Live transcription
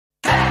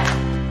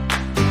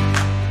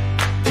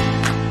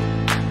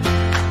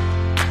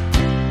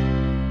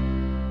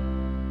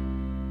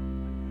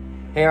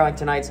Hey, like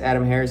tonight's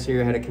Adam Harris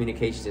here, Head of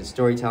Communications and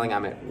Storytelling.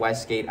 I'm at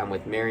Westgate. I'm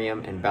with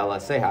Miriam and Bella.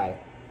 Say hi.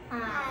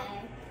 Hi.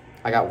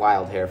 I got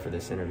wild hair for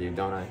this interview,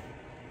 don't I?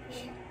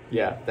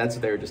 Yeah, that's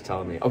what they were just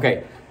telling me.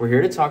 Okay, we're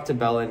here to talk to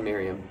Bella and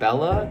Miriam.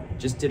 Bella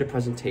just did a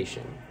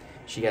presentation.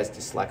 She has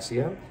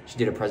dyslexia. She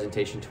did a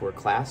presentation to her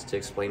class to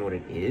explain what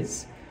it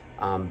is.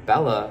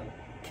 Bella,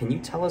 can you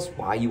tell us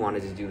why you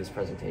wanted to do this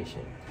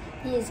presentation?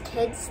 These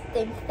kids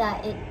think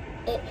that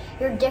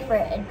you're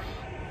different,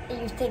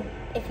 and you think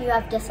if you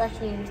have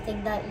dyslexia, you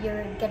think that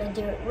you're gonna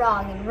do it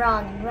wrong and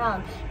wrong and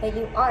wrong, but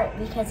you aren't,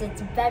 because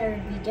it's better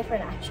to be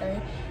different.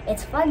 Actually,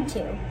 it's fun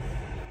too.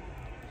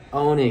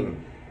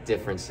 Owning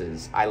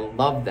differences. I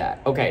love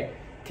that. Okay,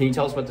 can you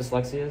tell us what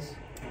dyslexia is?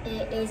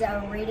 It is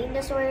a reading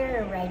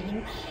disorder or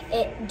writing.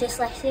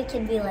 Dyslexia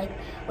can be like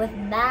with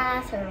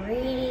math or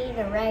reading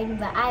or writing,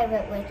 but I have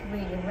it with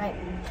reading and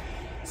writing.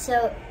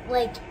 So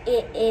like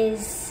it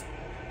is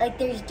like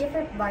there's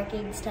different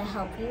markings to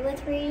help you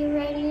with reading and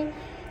writing.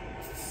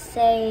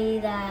 Say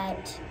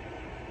that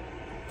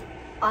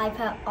I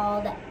put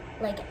all the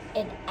like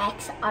an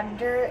X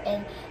under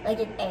and like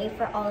an A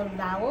for all the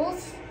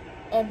vowels,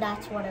 and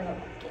that's one of the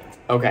markings.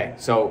 Okay,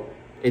 so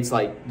it's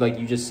like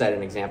you just said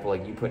an example,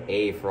 like you put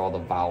A for all the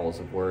vowels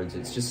of words.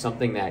 It's just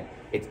something that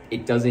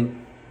it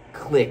doesn't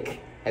click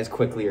as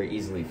quickly or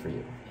easily for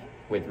you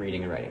with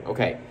reading and writing.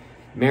 Okay,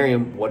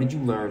 Miriam, what did you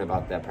learn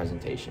about that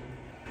presentation?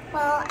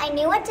 Well, I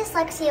knew what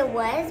dyslexia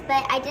was,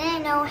 but I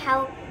didn't know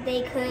how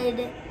they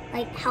could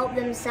like help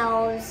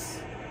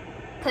themselves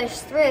push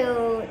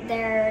through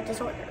their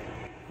disorder.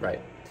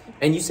 Right.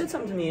 And you said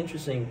something to me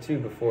interesting too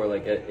before,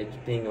 like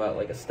it being about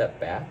like a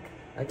step back,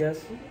 I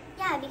guess.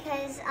 Yeah,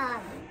 because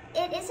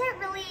it isn't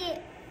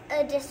really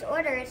a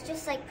disorder, it's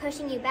just like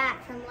pushing you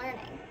back from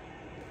learning.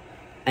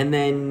 And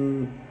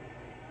then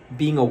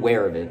being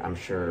aware of it, I'm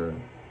sure,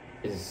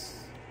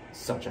 is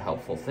such a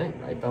helpful thing,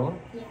 right, Bella?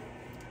 Yeah.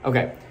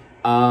 Okay.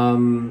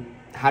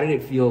 How did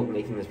it feel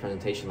making this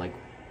presentation? Like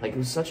it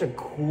was such a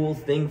cool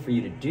thing for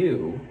you to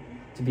do,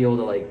 to be able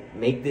to like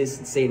make this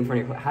and say it in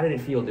front of your class. How did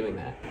it feel doing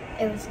that?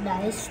 It was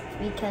nice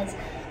because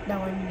no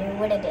one knew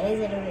what it is,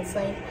 and it was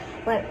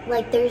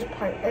like there's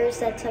partners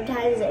that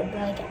sometimes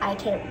like I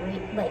can't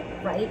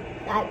write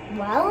that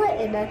well,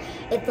 and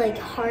it's like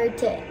hard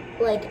to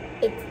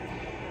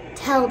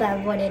tell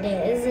them what it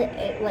is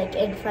like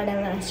in front of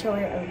a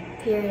short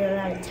period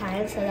amount of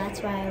time. So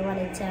that's why I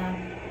wanted to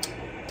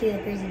do the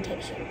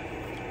presentation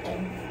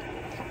and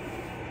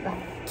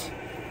write.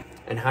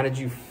 And how did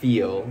you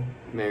feel,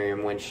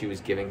 Miriam, when she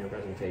was giving her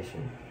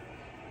presentation?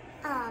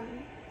 I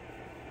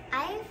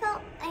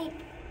felt like,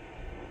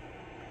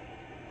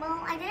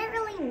 well, I didn't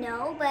really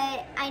know,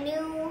 but I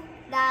knew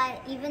that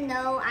even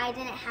though I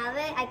didn't have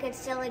it, I could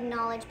still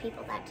acknowledge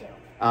people that do.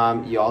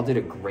 You all did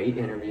a great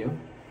interview.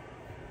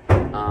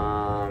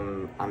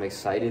 I'm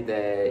excited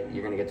that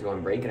you're gonna get to go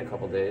on break in a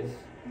couple days.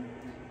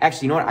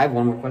 Actually, you know what? I have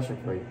one more question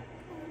for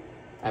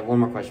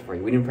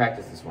you. We didn't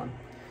practice this one.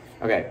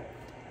 Okay.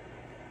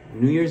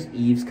 New Year's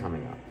Eve's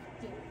coming up.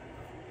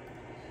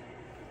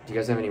 Do you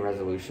guys have any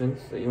resolutions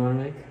that you want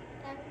to make?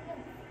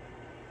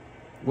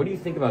 What do you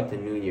think about the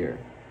new year?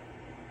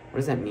 What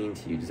does that mean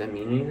to you? Does that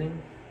mean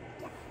anything?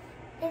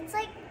 It's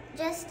like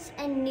just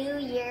a new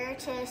year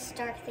to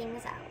start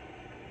things out.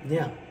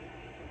 Yeah.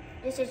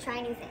 Just to try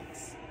new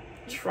things.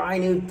 Try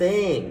new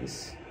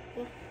things.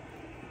 Yeah.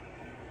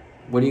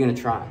 What are you going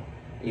to try?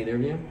 Either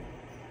of you?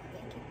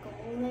 Like a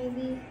goal,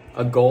 maybe.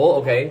 A goal?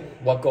 Okay.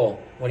 What goal?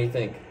 What do you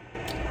think?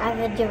 I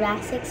have a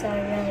gymnastics, so I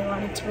really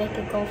wanted to make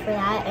a goal for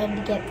that and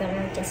to get better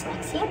at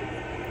dyslexia.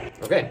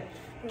 Okay.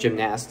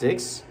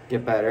 Gymnastics,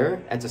 get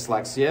better at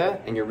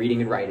dyslexia, and you're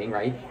reading and writing,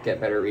 right? Get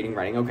better at reading and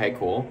writing. Okay,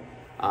 cool.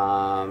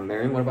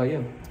 Miriam, what about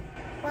you?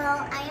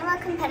 Well, I am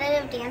a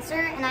competitive dancer,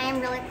 and I am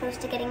really close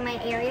to getting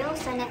my aerial,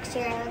 so next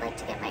year I would like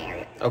to get my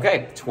aerial.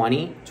 Okay,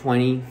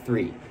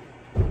 2023.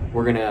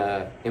 We're going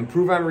to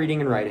improve on reading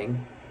and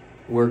writing.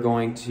 We're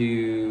going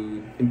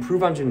to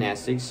improve on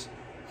gymnastics.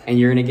 And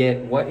you're going to get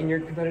what in your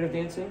competitive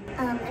dancing?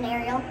 An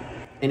aerial.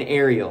 An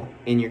aerial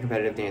in your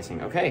competitive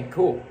dancing. Okay,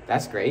 cool.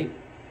 That's great.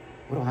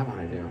 What do I want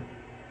to do?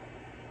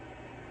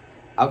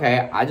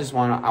 Okay, I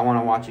want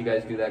to watch you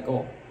guys do that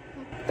goal.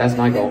 That's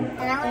my goal. And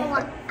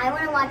I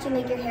want to watch you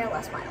make your hair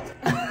less wild.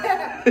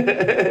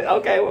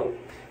 Okay, well.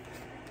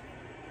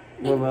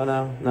 What about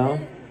now? No?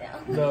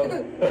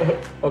 No.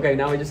 Okay,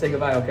 now we just say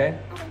goodbye, okay?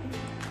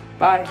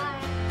 Bye. Bye.